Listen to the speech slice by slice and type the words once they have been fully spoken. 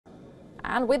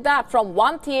And with that, from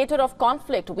one theater of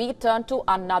conflict, we turn to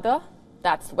another,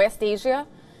 that's West Asia.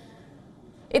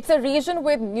 It's a region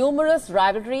with numerous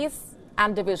rivalries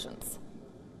and divisions.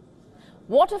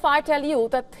 What if I tell you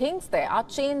that things there are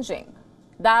changing,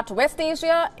 that West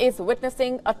Asia is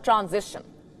witnessing a transition?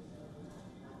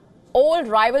 Old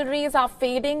rivalries are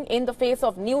fading in the face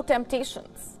of new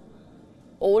temptations.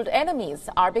 Old enemies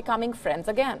are becoming friends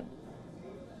again.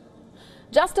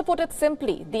 Just to put it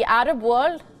simply, the Arab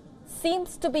world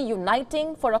seems to be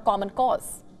uniting for a common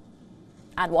cause.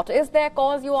 And what is their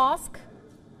cause, you ask?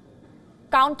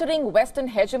 Countering Western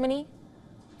hegemony,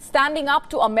 standing up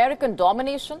to American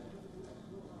domination.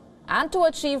 And to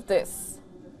achieve this,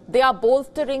 they are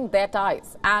bolstering their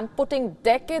ties and putting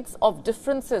decades of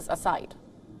differences aside.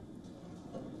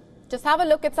 Just have a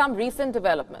look at some recent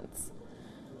developments.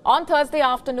 On Thursday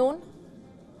afternoon,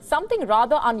 something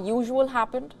rather unusual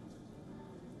happened.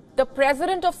 The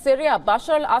president of Syria,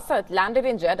 Bashar Al-Assad, landed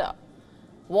in Jeddah.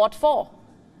 What for?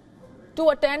 To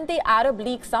attend the Arab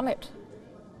League summit.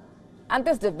 And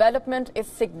this development is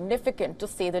significant, to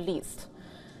say the least.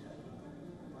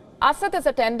 Assad is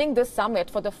attending this summit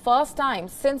for the first time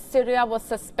since Syria was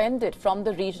suspended from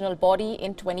the regional body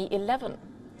in 2011.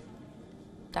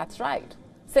 That's right.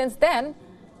 Since then,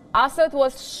 Assad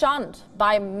was shunned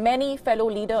by many fellow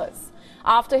leaders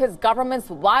after his government's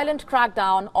violent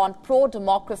crackdown on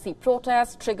pro-democracy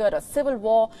protests triggered a civil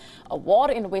war, a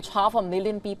war in which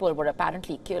 500,000 people were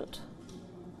apparently killed.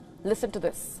 Listen to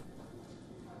this.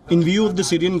 In view of the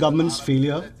Syrian government's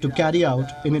failure to carry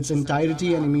out in its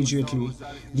entirety and immediately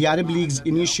the Arab League's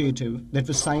initiative that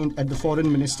was signed at the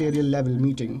foreign ministerial level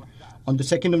meeting on the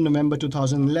 2nd of November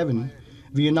 2011,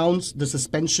 we announced the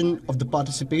suspension of the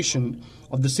participation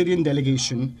of the Syrian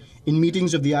delegation in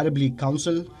meetings of the Arab League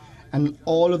Council and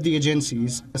all of the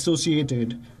agencies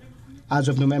associated as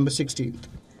of November 16th.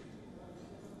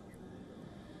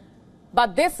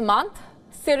 But this month,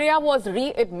 Syria was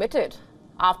readmitted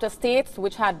after states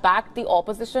which had backed the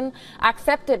opposition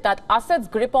accepted that Assad's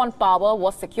grip on power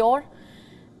was secure.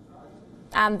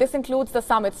 And this includes the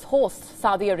summit's host,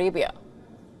 Saudi Arabia.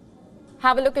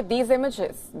 Have a look at these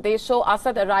images. They show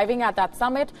Assad arriving at that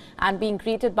summit and being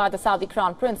greeted by the Saudi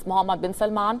Crown Prince Mohammed bin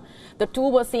Salman. The two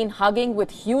were seen hugging with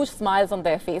huge smiles on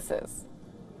their faces.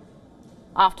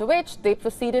 After which, they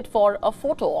proceeded for a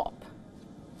photo op.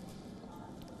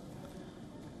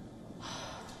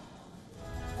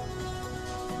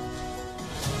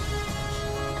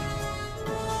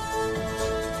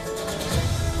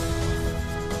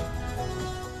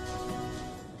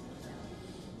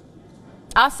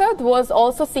 Assad was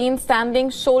also seen standing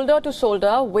shoulder to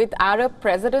shoulder with Arab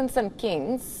presidents and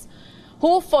kings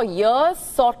who for years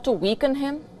sought to weaken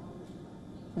him.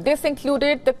 This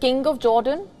included the King of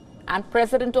Jordan and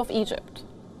President of Egypt.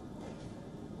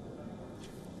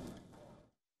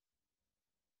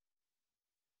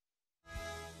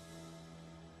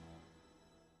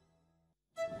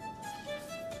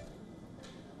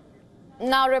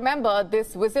 Now remember,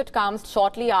 this visit comes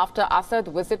shortly after Assad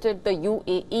visited the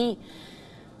UAE.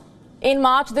 In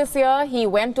March this year, he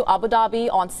went to Abu Dhabi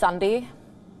on Sunday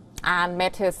and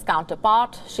met his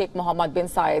counterpart, Sheikh Mohammed bin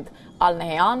Zayed Al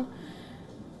Nahyan.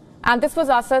 And this was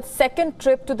Assad's second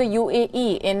trip to the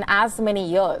UAE in as many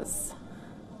years.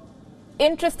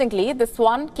 Interestingly, this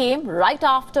one came right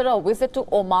after a visit to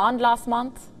Oman last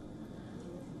month.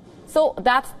 So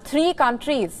that's 3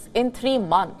 countries in 3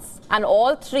 months, and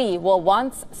all 3 were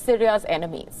once Syria's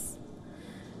enemies.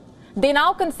 They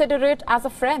now consider it as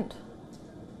a friend.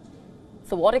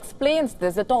 So what explains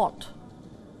this taunt?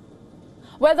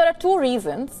 Well, there are 2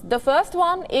 reasons. The first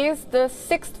one is the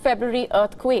 6th February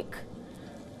earthquake.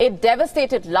 It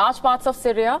devastated large parts of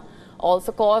Syria,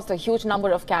 also caused a huge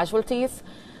number of casualties.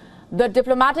 The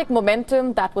diplomatic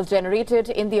momentum that was generated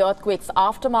in the earthquake's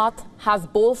aftermath has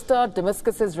bolstered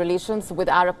Damascus's relations with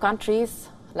Arab countries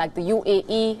like the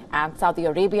UAE and Saudi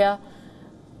Arabia.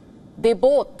 They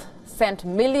both sent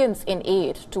millions in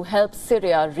aid to help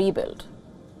Syria rebuild.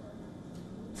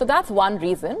 So that's one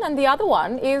reason. And the other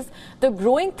one is the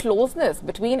growing closeness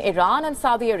between Iran and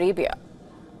Saudi Arabia.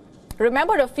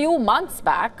 Remember, a few months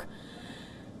back,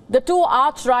 the 2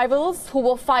 arch rivals who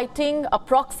were fighting a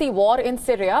proxy war in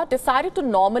Syria decided to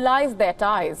normalize their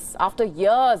ties after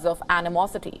years of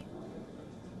animosity.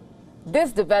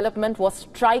 This development was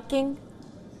striking.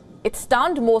 It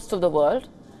stunned most of the world,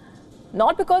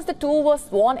 not because the 2 were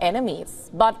sworn enemies,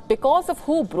 but because of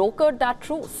who brokered that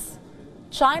truce.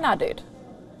 China did.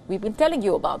 We've been telling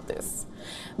you about this.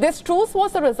 This truce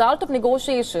was the result of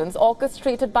negotiations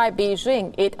orchestrated by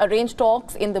Beijing. It arranged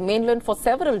talks in the mainland for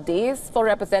several days for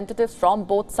representatives from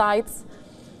both sides.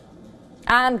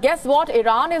 And guess what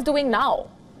Iran is doing now?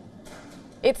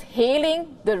 It's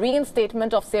hailing the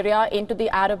reinstatement of Syria into the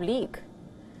Arab League.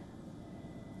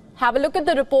 Have a look at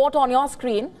the report on your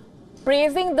screen.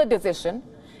 Praising the decision,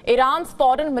 Iran's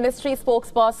foreign ministry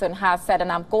spokesperson has said,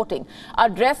 and I'm quoting,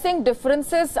 addressing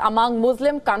differences among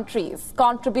Muslim countries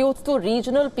contributes to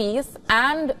regional peace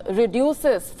and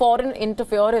reduces foreign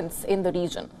interference in the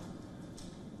region.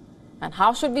 And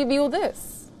how should we view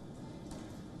this?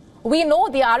 We know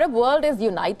the Arab world is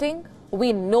uniting.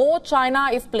 We know China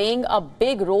is playing a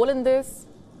big role in this.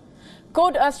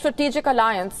 Could a strategic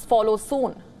alliance follow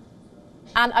soon?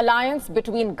 An alliance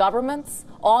between governments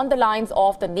on the lines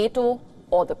of the NATO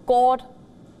or the Quad?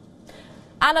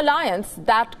 An alliance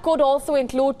that could also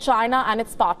include China and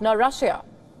its partner Russia.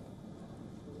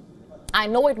 I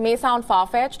know it may sound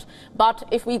far-fetched, but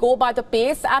if we go by the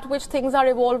pace at which things are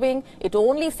evolving, it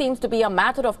only seems to be a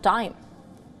matter of time.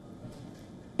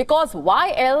 Because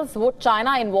why else would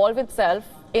China involve itself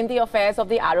in the affairs of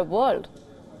the Arab world?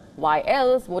 Why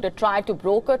else would it try to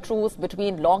broker truce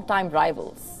between long-time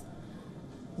rivals?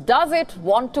 Does it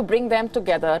want to bring them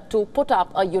together to put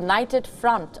up a united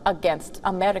front against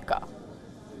America?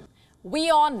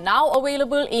 WION now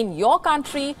available in your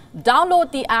country.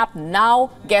 Download the app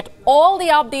now. Get all the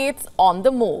updates on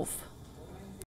the move.